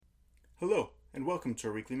Hello, and welcome to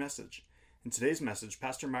our weekly message. In today's message,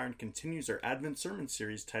 Pastor Myron continues our Advent sermon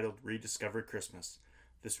series titled Rediscover Christmas.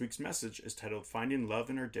 This week's message is titled Finding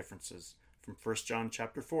Love in Our Differences, from 1 John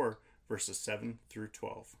chapter 4, verses 7 through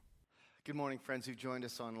 12. Good morning, friends who've joined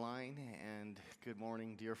us online, and good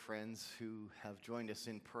morning, dear friends who have joined us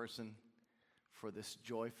in person for this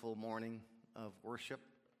joyful morning of worship.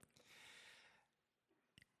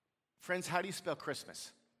 Friends, how do you spell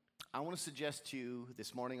Christmas? I want to suggest to you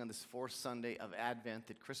this morning on this fourth Sunday of Advent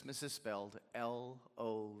that Christmas is spelled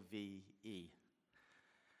L-O-V-E.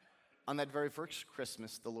 On that very first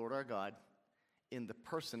Christmas, the Lord our God, in the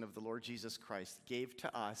person of the Lord Jesus Christ, gave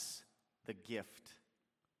to us the gift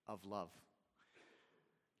of love.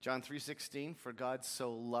 John 3:16, for God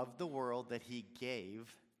so loved the world that he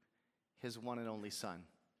gave his one and only Son.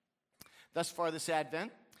 Thus far this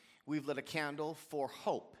Advent, we've lit a candle for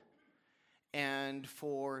hope and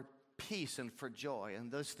for peace and for joy,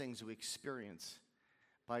 and those things we experience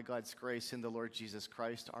by God's grace in the Lord Jesus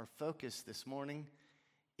Christ. Our focus this morning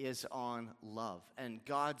is on love and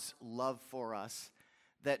God's love for us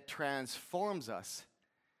that transforms us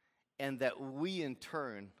and that we in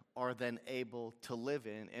turn are then able to live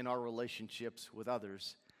in our relationships with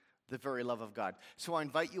others, the very love of God. So I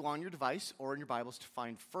invite you on your device or in your Bibles to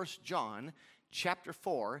find 1 John chapter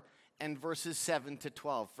 4 and verses 7 to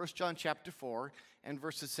 12. 1 John chapter 4 and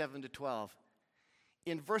verses 7 to 12.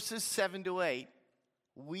 In verses 7 to 8,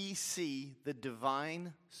 we see the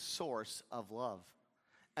divine source of love.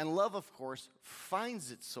 And love, of course,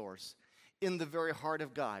 finds its source in the very heart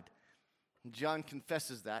of God. John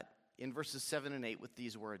confesses that in verses 7 and 8 with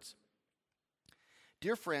these words.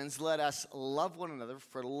 Dear friends, let us love one another,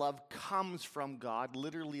 for love comes from God.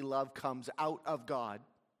 Literally, love comes out of God.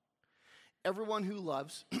 Everyone who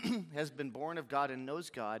loves has been born of God and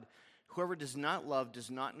knows God. Whoever does not love does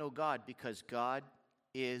not know God, because God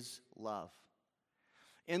is love.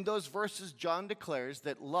 In those verses, John declares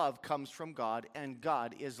that love comes from God and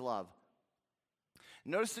God is love.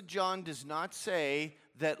 Notice that John does not say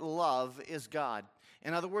that love is God.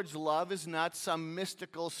 In other words, love is not some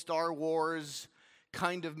mystical Star Wars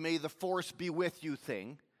kind of may the force be with you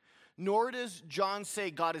thing. Nor does John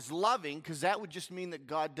say God is loving, because that would just mean that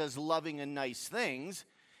God does loving and nice things.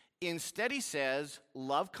 Instead, he says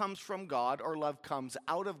love comes from God, or love comes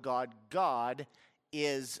out of God. God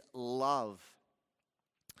is love.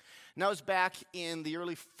 Now, it's back in the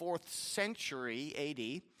early 4th century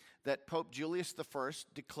A.D. that Pope Julius I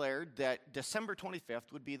declared that December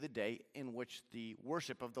 25th would be the day in which the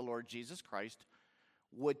worship of the Lord Jesus Christ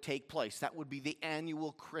would take place. That would be the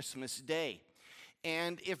annual Christmas day.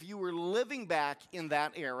 And if you were living back in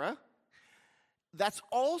that era, that's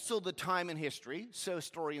also the time in history, so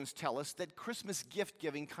historians tell us, that Christmas gift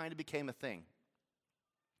giving kind of became a thing.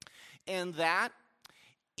 And that,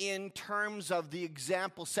 in terms of the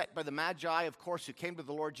example set by the Magi, of course, who came to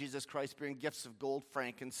the Lord Jesus Christ bearing gifts of gold,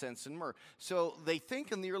 frankincense, and myrrh. So they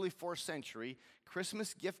think in the early 4th century,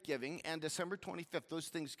 Christmas gift giving and December 25th, those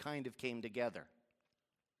things kind of came together.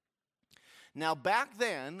 Now, back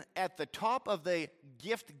then, at the top of the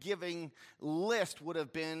gift-giving list would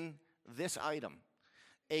have been this item,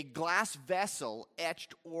 a glass vessel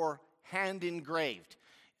etched or hand-engraved.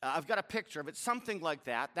 I've got a picture of it, something like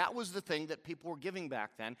that. That was the thing that people were giving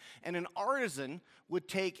back then. And an artisan would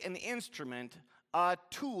take an instrument, a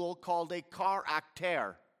tool called a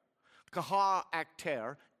caractère,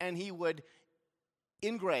 and he would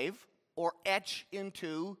engrave or etch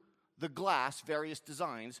into the glass various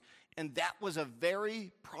designs. And that was a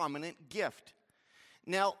very prominent gift.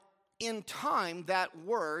 Now, in time, that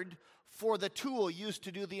word for the tool used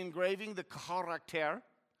to do the engraving, the caractère,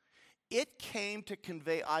 it came to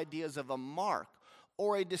convey ideas of a mark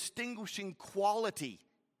or a distinguishing quality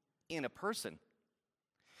in a person.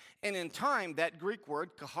 And in time, that Greek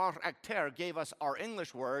word, caractère, gave us our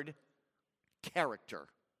English word, character.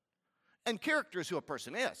 And character is who a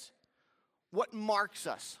person is. What marks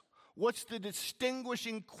us? What's the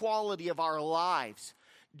distinguishing quality of our lives?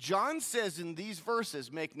 John says in these verses,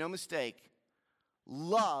 make no mistake,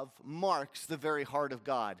 love marks the very heart of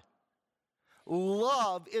God.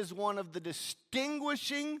 Love is one of the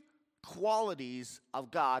distinguishing qualities of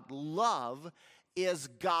God. Love is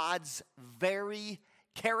God's very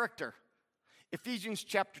character. Ephesians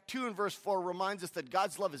chapter 2 and verse 4 reminds us that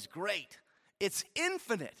God's love is great. It's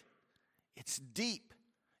infinite. It's deep.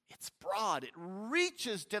 It's broad. It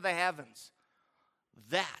reaches to the heavens.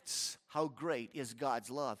 That's how great is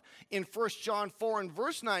God's love. In 1 John 4 and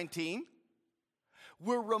verse 19,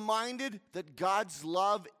 we're reminded that God's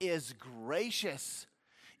love is gracious.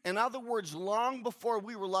 In other words, long before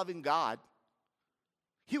we were loving God,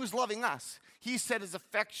 He was loving us. He set his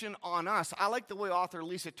affection on us. I like the way author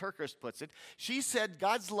Lisa TerKeurst puts it. She said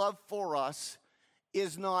God's love for us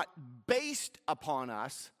is not based upon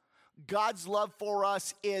us. God's love for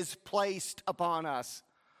us is placed upon us.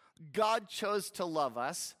 God chose to love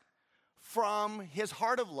us from his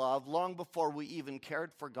heart of love long before we even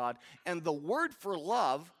cared for God. And the word for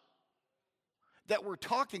love that we're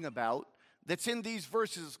talking about that's in these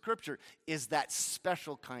verses of Scripture is that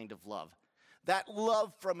special kind of love. That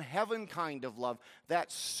love from heaven kind of love.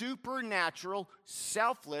 That supernatural,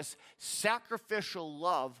 selfless, sacrificial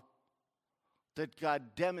love that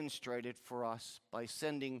God demonstrated for us by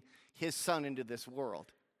sending his Son into this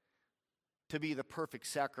world to be the perfect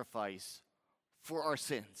sacrifice for our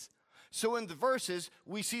sins. So in the verses,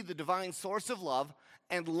 we see the divine source of love,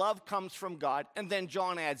 and love comes from God. And then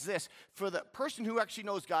John adds this, for the person who actually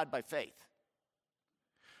knows God by faith,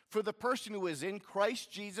 for the person who is in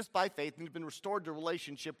Christ Jesus by faith and has been restored to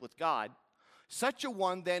relationship with God, such a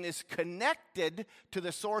one then is connected to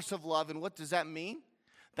the source of love. And what does that mean?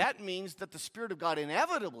 That means that the Spirit of God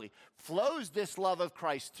inevitably flows this love of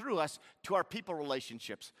Christ through us to our people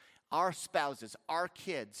relationships, our spouses, our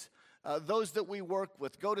kids, those that we work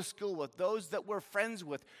with, go to school with, those that we're friends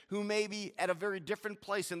with, who may be at a very different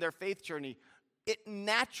place in their faith journey. It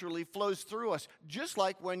naturally flows through us. Just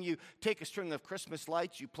like when you take a string of Christmas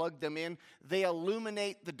lights, you plug them in, they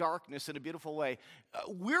illuminate the darkness in a beautiful way.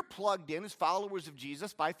 We're plugged in as followers of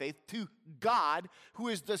Jesus by faith to God, who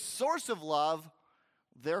is the source of love.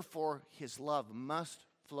 Therefore, his love must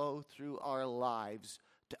flow through our lives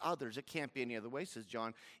to others. It can't be any other way, says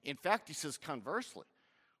John. In fact, he says conversely,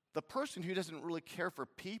 the person who doesn't really care for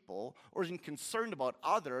people or isn't concerned about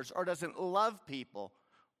others or doesn't love people,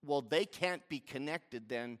 well, they can't be connected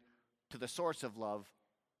then to the source of love,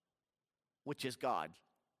 which is God.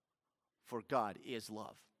 For God is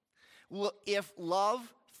love. Well, if love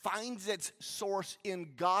finds its source in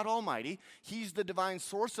God Almighty, he's the divine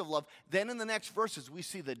source of love, then in the next verses we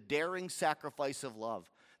see the daring sacrifice of love.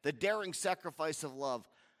 The daring sacrifice of love.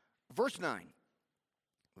 Verse 9.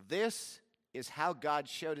 This is how God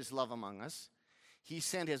showed his love among us. He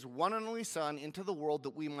sent his one and only Son into the world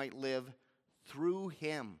that we might live through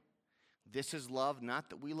him. This is love, not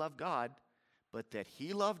that we love God, but that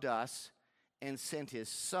he loved us and sent his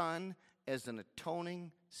Son as an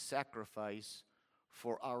atoning sacrifice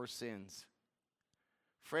for our sins.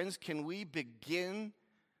 Friends, can we begin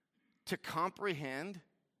to comprehend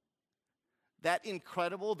that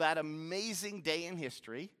incredible, that amazing day in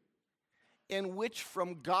history in which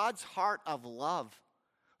from God's heart of love,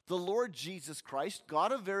 the Lord Jesus Christ,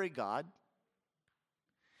 God of very God,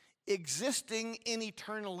 existing in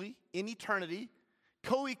eternity,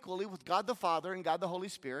 co-equally with God the Father and God the Holy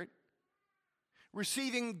Spirit,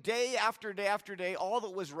 receiving day after day after day all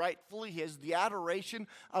that was rightfully his, the adoration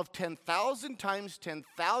of 10,000 times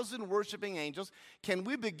 10,000 worshiping angels. Can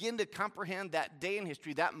we begin to comprehend that day in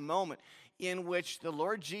history, that moment in which the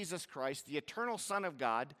Lord Jesus Christ, the eternal Son of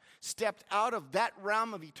God, stepped out of that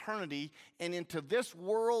realm of eternity and into this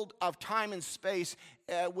world of time and space,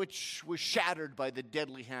 which was shattered by the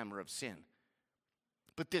deadly hammer of sin?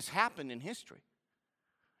 But this happened in history.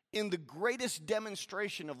 In the greatest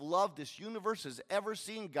demonstration of love this universe has ever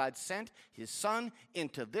seen, God sent his Son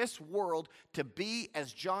into this world to be,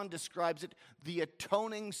 as John describes it, the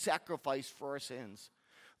atoning sacrifice for our sins.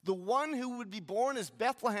 The one who would be born as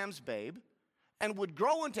Bethlehem's babe and would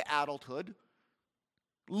grow into adulthood,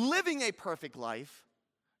 living a perfect life,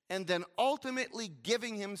 and then ultimately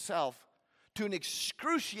giving himself to an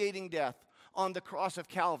excruciating death on the cross of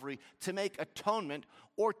Calvary to make atonement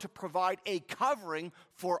or to provide a covering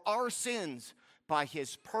for our sins by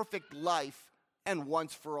his perfect life and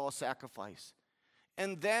once-for-all sacrifice.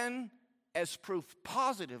 And then, as proof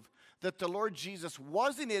positive that the Lord Jesus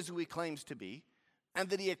was and is who he claims to be, and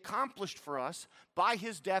that he accomplished for us by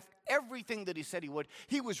his death everything that he said he would,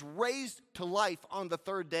 he was raised to life on the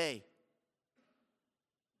third day.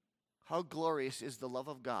 How glorious is the love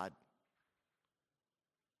of God,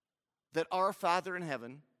 that our Father in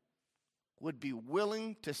heaven would be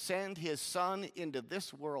willing to send his Son into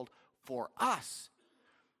this world for us,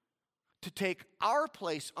 to take our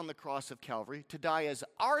place on the cross of Calvary, to die as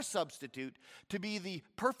our substitute, to be the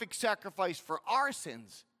perfect sacrifice for our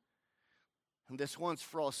sins. And this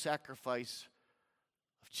once-for-all sacrifice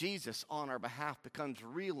of Jesus on our behalf becomes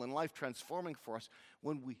real and life-transforming for us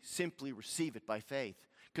when we simply receive it by faith,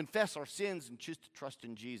 confess our sins, and choose to trust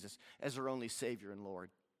in Jesus as our only Savior and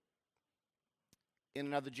Lord. In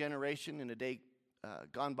another generation, in a day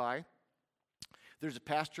gone by, there's a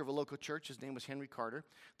pastor of a local church. His name was Henry Carter.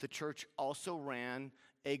 The church also ran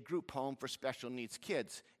a group home for special needs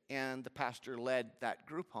kids. and the pastor led that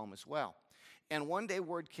group home as well. And one day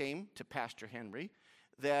word came to Pastor Henry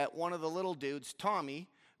that one of the little dudes, Tommy,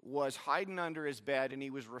 was hiding under his bed and he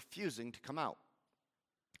was refusing to come out.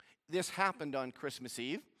 This happened on Christmas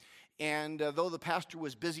Eve, and though the pastor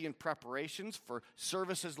was busy in preparations for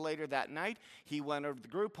services later that night, he went over to the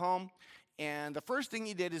group home, and the first thing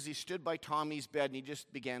he did is he stood by Tommy's bed and he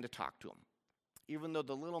just began to talk to him. Even though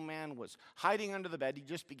the little man was hiding under the bed, he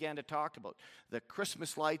just began to talk about the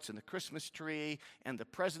Christmas lights and the Christmas tree and the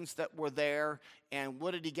presents that were there. And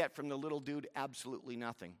what did he get from the little dude? Absolutely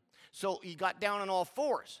nothing. So he got down on all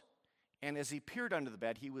fours. And as he peered under the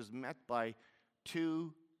bed, he was met by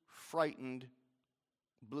two frightened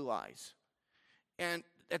blue eyes. And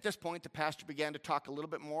at this point, the pastor began to talk a little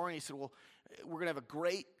bit more. And he said, well, we're going to have a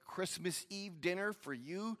great Christmas Eve dinner for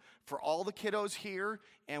you, for all the kiddos here.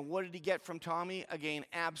 And what did he get from Tommy? Again,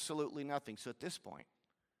 absolutely nothing. So at this point,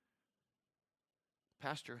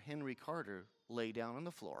 Pastor Henry Carter lay down on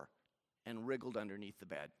the floor and wriggled underneath the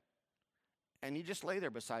bed. And he just lay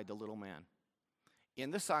there beside the little man.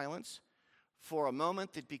 In the silence, for a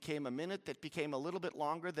moment that became a minute, that became a little bit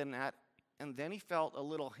longer than that, and then he felt a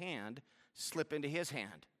little hand slip into his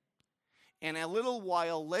hand. And a little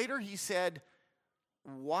while later, he said,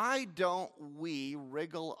 why don't we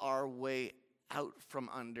wriggle our way out from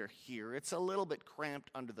under here? It's a little bit cramped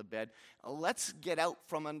under the bed. Let's get out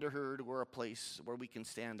from under her to a place where we can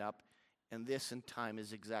stand up. And this in time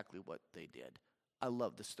is exactly what they did. I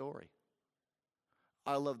love the story.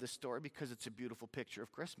 I love this story because it's a beautiful picture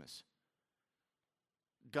of Christmas.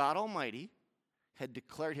 God Almighty had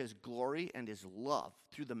declared his glory and his love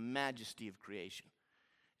through the majesty of creation.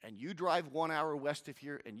 And you drive 1 hour west of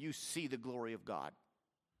here and you see the glory of God.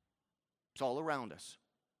 It's all around us.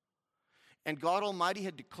 And God Almighty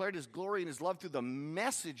had declared his glory and his love through the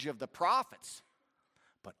message of the prophets.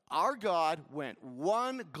 But our God went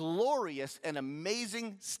one glorious and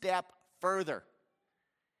amazing step further.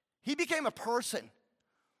 He became a person.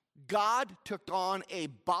 God took on a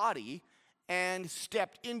body and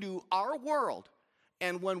stepped into our world.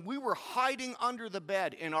 And when we were hiding under the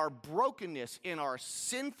bed in our brokenness, in our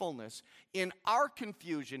sinfulness, in our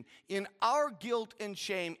confusion, in our guilt and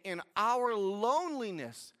shame, in our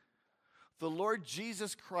loneliness, the Lord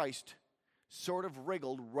Jesus Christ sort of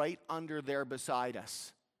wriggled right under there beside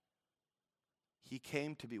us. He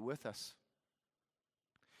came to be with us.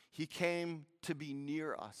 He came to be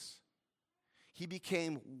near us. He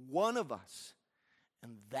became one of us,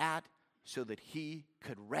 and that so that he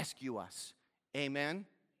could rescue us. Amen?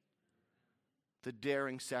 The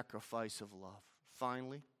daring sacrifice of love.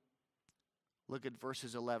 Finally, look at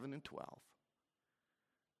verses 11 and 12.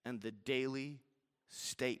 And the daily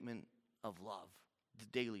statement of love. The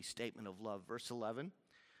daily statement of love. Verse 11.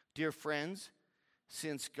 Dear friends,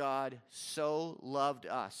 since God so loved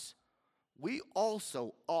us, we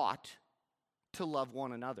also ought to love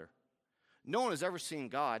one another. No one has ever seen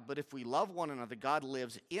God, but if we love one another, God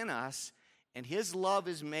lives in us, and his love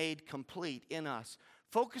is made complete in us.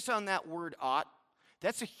 Focus on that word ought.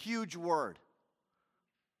 That's a huge word.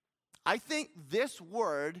 I think this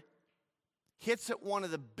word hits at one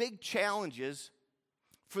of the big challenges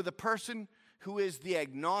for the person who is the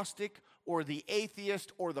agnostic or the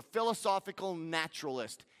atheist or the philosophical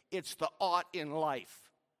naturalist. It's the ought in life.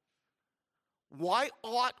 Why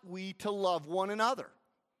ought we to love one another?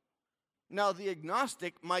 Now, the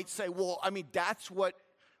agnostic might say, well, that's what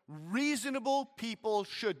reasonable people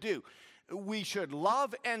should do. We should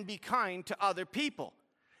love and be kind to other people.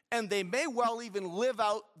 And they may well even live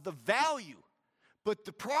out the value. But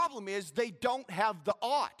the problem is they don't have the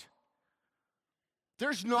ought.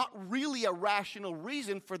 There's not really a rational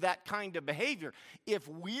reason for that kind of behavior. If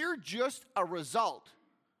we're just a result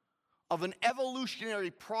of an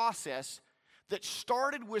evolutionary process that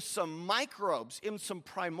started with some microbes in some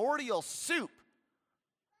primordial soup,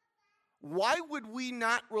 why would we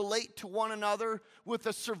not relate to one another with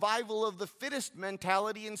a survival of the fittest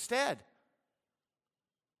mentality instead?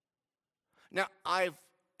 Now, I've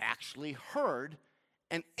actually heard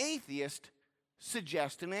an atheist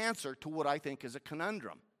suggest an answer to what I think is a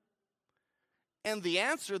conundrum. And the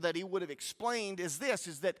answer that he would have explained is this,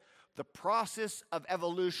 is that the process of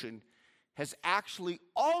evolution has actually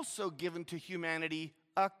also given to humanity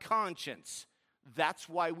a conscience. That's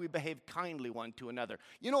why we behave kindly one to another.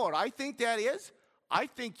 You know what I think that is? I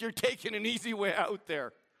think you're taking an easy way out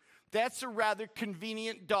there. That's a rather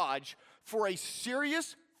convenient dodge for a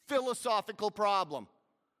serious philosophical problem.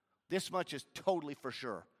 This much is totally for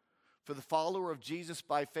sure. For the follower of Jesus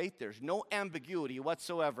by faith, there's no ambiguity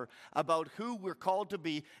whatsoever about who we're called to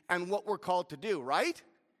be and what we're called to do, right?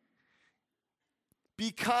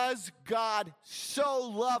 Because God so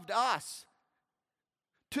loved us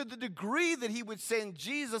to the degree that he would send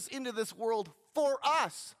Jesus into this world for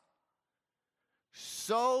us,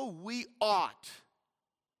 so we ought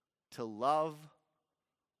to love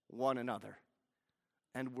one another.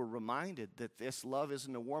 And we're reminded that this love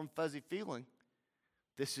isn't a warm, fuzzy feeling.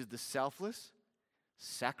 This is the selfless,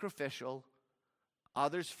 sacrificial,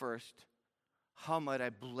 others first, how might I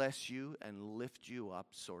bless you and lift you up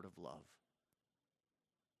sort of love.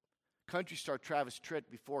 Country star Travis Tritt,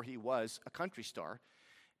 before he was a country star,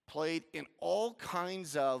 played in all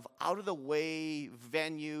kinds of out-of-the-way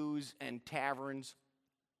venues and taverns.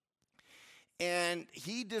 And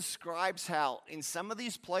he describes how in some of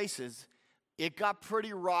these places, it got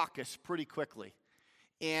pretty raucous pretty quickly.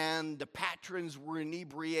 And the patrons were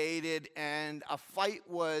inebriated, and a fight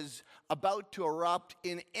was about to erupt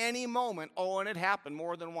in any moment. Oh, and it happened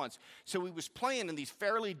more than once. So he was playing in these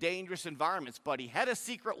fairly dangerous environments, but he had a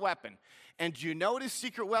secret weapon. And do you know what his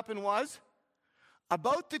secret weapon was?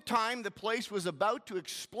 About the time the place was about to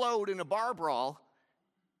explode in a bar brawl,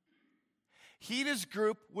 he and his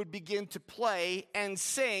group would begin to play and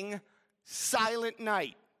sing Silent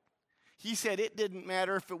Night. He said it didn't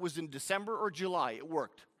matter if it was in December or July, it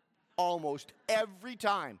worked. Almost every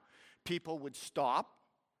time. People would stop,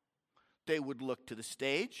 they would look to the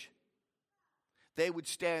stage, they would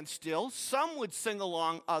stand still, some would sing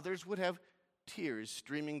along, others would have tears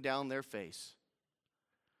streaming down their face.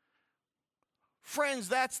 Friends,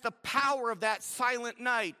 that's the power of that silent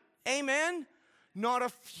night. Amen? Not a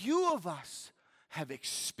few of us have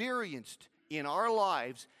experienced in our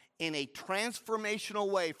lives in a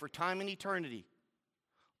transformational way for time and eternity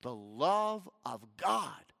the love of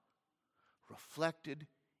God reflected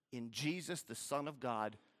in Jesus, the Son of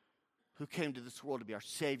God, who came to this world to be our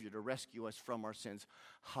Savior, to rescue us from our sins.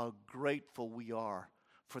 How grateful we are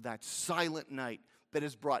for that silent night that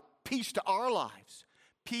has brought peace to our lives,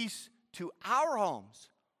 peace to our homes,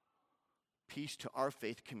 peace to our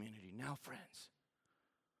faith community. Now, friends,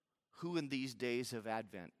 who in these days of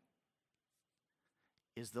Advent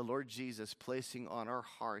is the Lord Jesus placing on our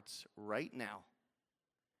hearts right now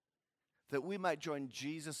that we might join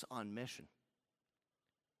Jesus on mission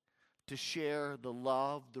to share the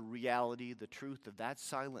love, the reality, the truth of that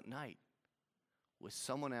silent night with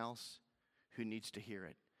someone else who needs to hear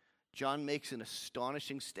it? John makes an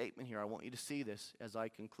astonishing statement here. I want you to see this as I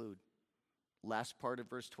conclude. Last part of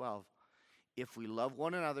verse 12. If we love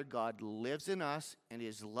one another, God lives in us, and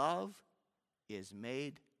his love is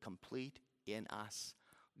made complete in us.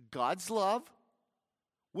 God's love,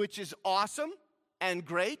 which is awesome and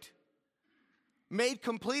great, made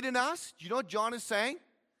complete in us. Do you know what John is saying?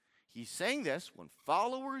 He's saying this when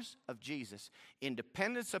followers of Jesus, in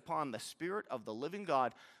dependence upon the Spirit of the living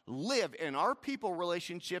God, live in our people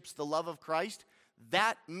relationships the love of Christ.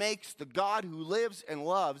 That makes the God who lives and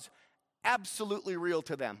loves absolutely real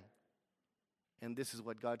to them. And this is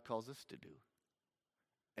what God calls us to do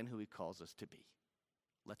and who he calls us to be.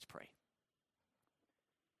 Let's pray.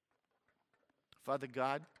 Father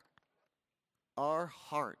God, our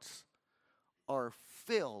hearts are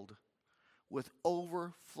filled with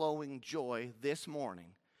overflowing joy this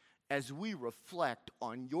morning as we reflect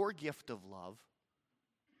on your gift of love,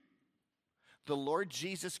 the Lord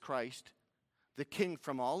Jesus Christ, the King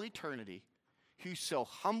from all eternity, who so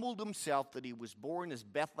humbled himself that he was born as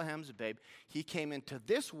Bethlehem's babe. He came into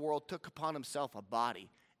this world, took upon himself a body,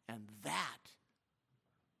 and that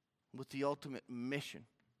with the ultimate mission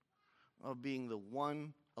of being the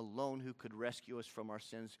one alone who could rescue us from our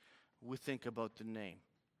sins. We think about the name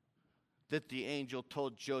that the angel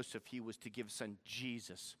told Joseph he was to give son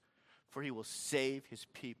Jesus, for he will save his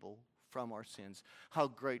people from our sins. How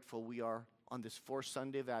grateful we are on this fourth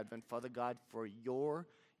Sunday of Advent, Father God, for your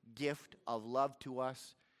gift of love to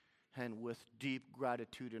us, and with deep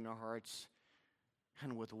gratitude in our hearts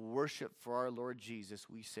and with worship for our Lord Jesus,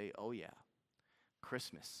 we say, oh yeah,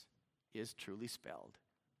 Christmas is truly spelled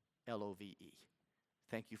L-O-V-E.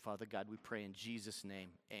 Thank you, Father God. We pray in Jesus' name.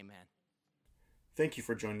 Amen. Thank you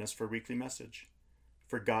for joining us for a weekly message.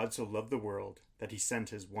 For God so loved the world that he sent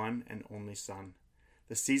his one and only Son.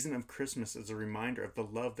 The season of Christmas is a reminder of the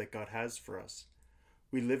love that God has for us.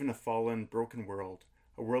 We live in a fallen, broken world,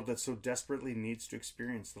 a world that so desperately needs to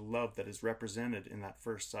experience the love that is represented in that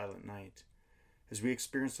first silent night. As we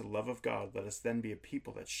experience the love of God, let us then be a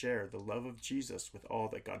people that share the love of Jesus with all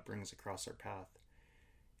that God brings across our path.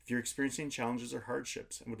 If you're experiencing challenges or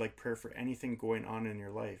hardships and would like prayer for anything going on in your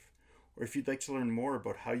life, or if you'd like to learn more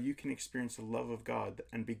about how you can experience the love of God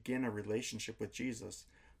and begin a relationship with Jesus,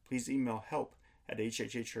 please email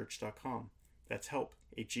help@hhachurch.com. That's help,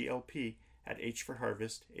 H-E-L-P, at H for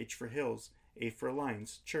Harvest, H for Hills, A for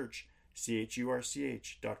Alliance, Church,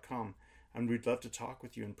 CHURCH.com, and we'd love to talk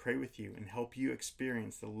with you and pray with you and help you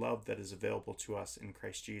experience the love that is available to us in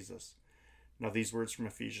Christ Jesus. Now these words from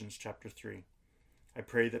Ephesians chapter 3. I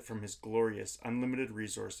pray that from his glorious, unlimited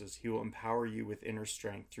resources, he will empower you with inner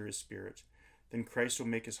strength through his Spirit. Then Christ will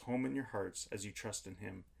make his home in your hearts as you trust in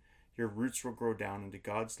him. Your roots will grow down into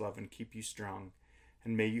God's love and keep you strong.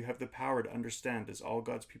 And may you have the power to understand, as all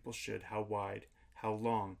God's people should, how wide, how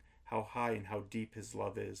long, how high, and how deep his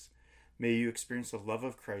love is. May you experience the love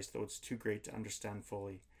of Christ, though it's too great to understand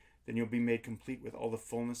fully. Then you'll be made complete with all the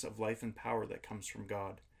fullness of life and power that comes from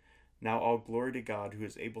God. Now all glory to God, who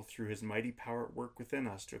is able through his mighty power at work within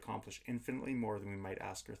us to accomplish infinitely more than we might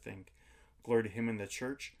ask or think. Glory to him in the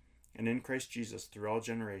church and in Christ Jesus through all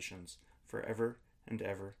generations, forever and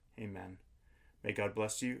ever. Amen. May God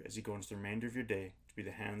bless you as you go into the remainder of your day to be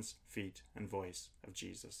the hands, feet, and voice of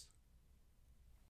Jesus.